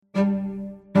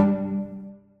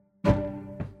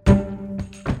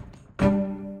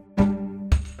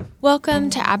Welcome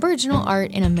to Aboriginal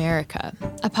Art in America,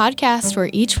 a podcast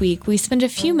where each week we spend a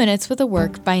few minutes with a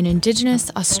work by an Indigenous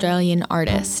Australian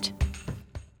artist.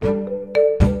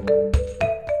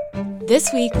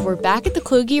 This week, we're back at the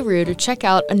Kluge-Ruhe to check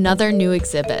out another new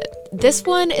exhibit. This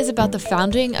one is about the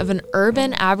founding of an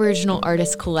urban Aboriginal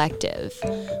artist collective.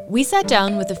 We sat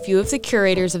down with a few of the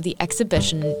curators of the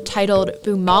exhibition titled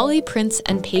Boomali Prints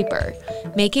and Paper,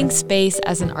 Making Space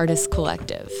as an Artist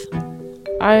Collective.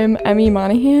 I'm Emmy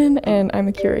Monahan, and I'm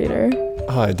a curator.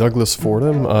 Hi, Douglas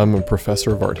Fordham. I'm a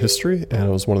professor of art history, and I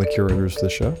was one of the curators of the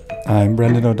show. I'm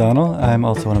Brendan O'Donnell. I'm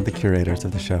also one of the curators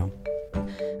of the show.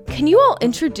 Can you all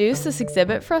introduce this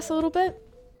exhibit for us a little bit?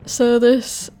 So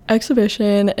this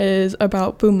exhibition is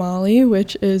about Boomali,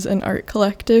 which is an art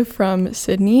collective from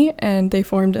Sydney, and they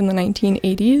formed in the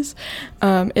 1980s.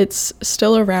 It's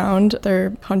still around. There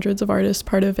are hundreds of artists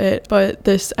part of it, but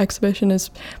this exhibition is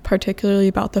particularly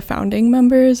about the founding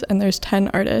members, and there's 10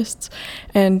 artists,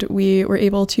 and we were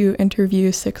able to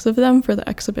interview 6 of them for the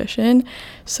exhibition.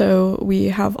 So we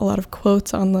have a lot of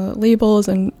quotes on the labels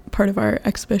and part of our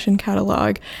exhibition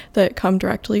catalog that come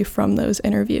directly from those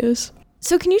interviews.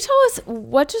 So can you tell us,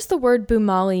 what does the word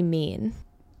Boomali mean?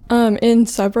 In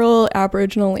several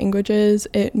Aboriginal languages,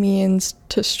 it means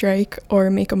to strike or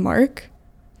make a mark.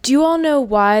 Do you all know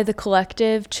why the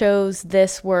collective chose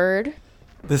this word?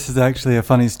 This is actually a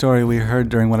funny story we heard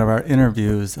during one of our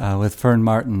interviews with Fern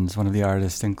Martins, one of the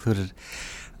artists included.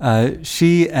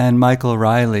 She and Michael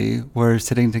Riley were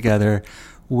sitting together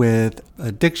with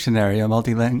a dictionary, a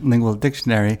multilingual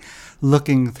dictionary,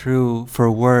 looking through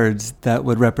for words that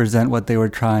would represent what they were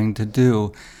trying to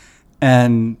do.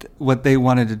 And what they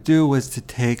wanted to do was to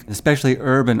take, especially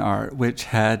urban art, which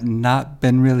had not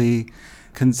been really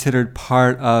considered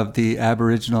part of the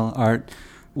Aboriginal art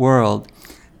world,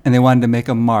 and they wanted to make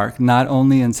a mark, not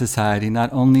only in society,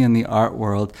 not only in the art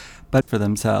world, but for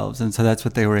themselves. And so that's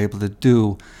what they were able to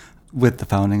do with the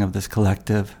founding of this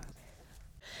collective.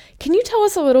 Can you tell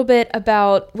us a little bit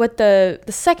about what the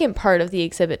second part of the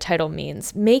exhibit title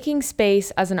means, making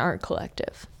space as an art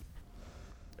collective?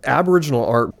 Aboriginal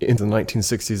art in the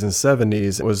 1960s and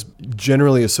 70s was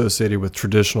generally associated with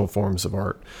traditional forms of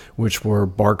art, which were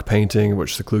bark painting,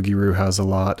 which the Kluge-Ruhe has a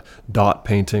lot, dot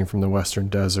painting from the Western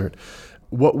Desert.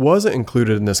 What wasn't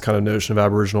included in this kind of notion of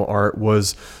Aboriginal art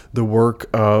was the work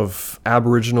of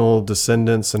Aboriginal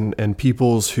descendants and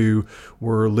peoples who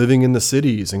were living in the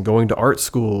cities and going to art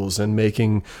schools and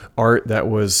making art that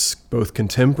was both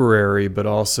contemporary but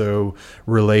also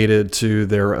related to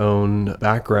their own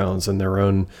backgrounds and their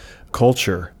own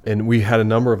culture. And we had a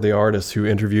number of the artists who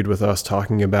interviewed with us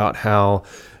talking about how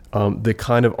the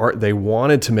kind of art they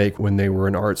wanted to make when they were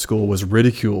in art school was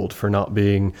ridiculed for not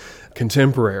being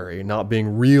contemporary, not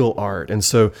being real art. And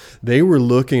so they were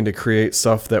looking to create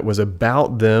stuff that was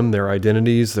about them, their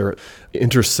identities, their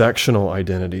intersectional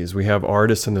identities. We have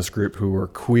artists in this group who were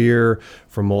queer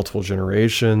from multiple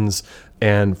generations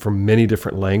and from many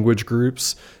different language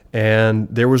groups. And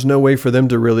there was no way for them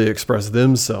to really express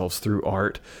themselves through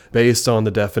art based on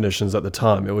the definitions at the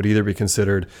time. It would either be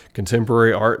considered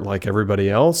contemporary art like everybody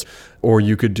else, or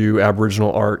you could do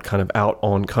Aboriginal art kind of out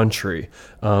on country.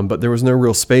 But there was no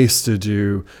real space to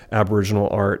do Aboriginal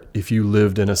art if you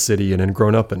lived in a city and had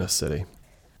grown up in a city.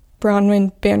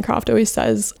 Bronwyn Bancroft always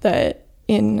says that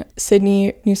in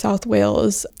Sydney, New South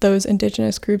Wales, those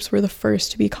Indigenous groups were the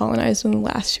first to be colonized and the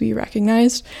last to be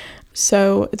recognized.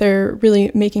 So they're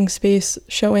really making space,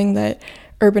 showing that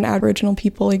urban Aboriginal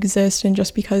people exist, and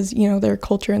just because, their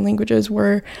culture and languages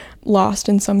were lost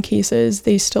in some cases,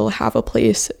 they still have a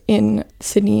place in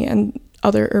Sydney and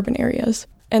other urban areas.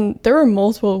 And there were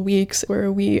multiple weeks where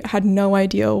we had no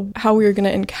idea how we were going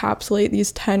to encapsulate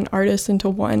these 10 artists into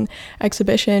one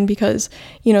exhibition because,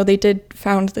 they did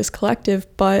found this collective,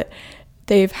 but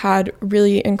they've had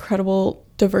really incredible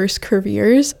diverse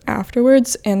careers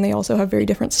afterwards, and they also have very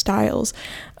different styles.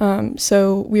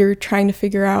 So we were trying to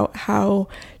figure out how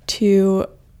to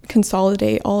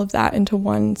consolidate all of that into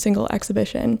one single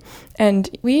exhibition. And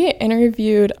we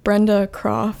interviewed Brenda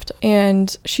Croft,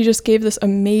 and she just gave this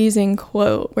amazing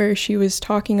quote where she was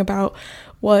talking about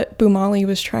what Boomali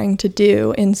was trying to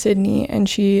do in Sydney, and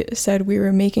she said we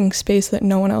were making space that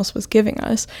no one else was giving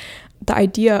us. The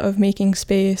idea of making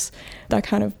space, that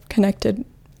kind of connected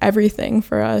everything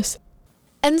for us.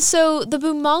 And so the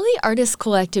Boomali Artist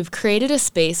Collective created a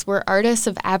space where artists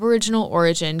of Aboriginal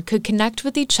origin could connect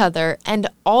with each other and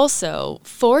also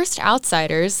forced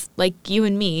outsiders, like you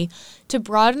and me, to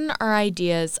broaden our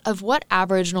ideas of what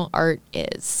Aboriginal art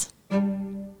is.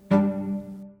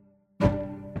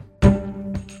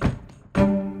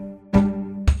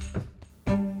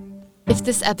 If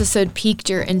this episode piqued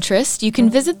your interest, you can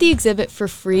visit the exhibit for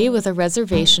free with a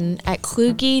reservation at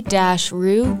kluge-roo.org.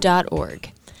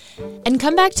 And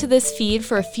come back to this feed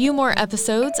for a few more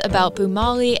episodes about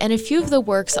Bumali and a few of the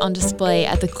works on display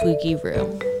at the Kluge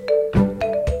Roo.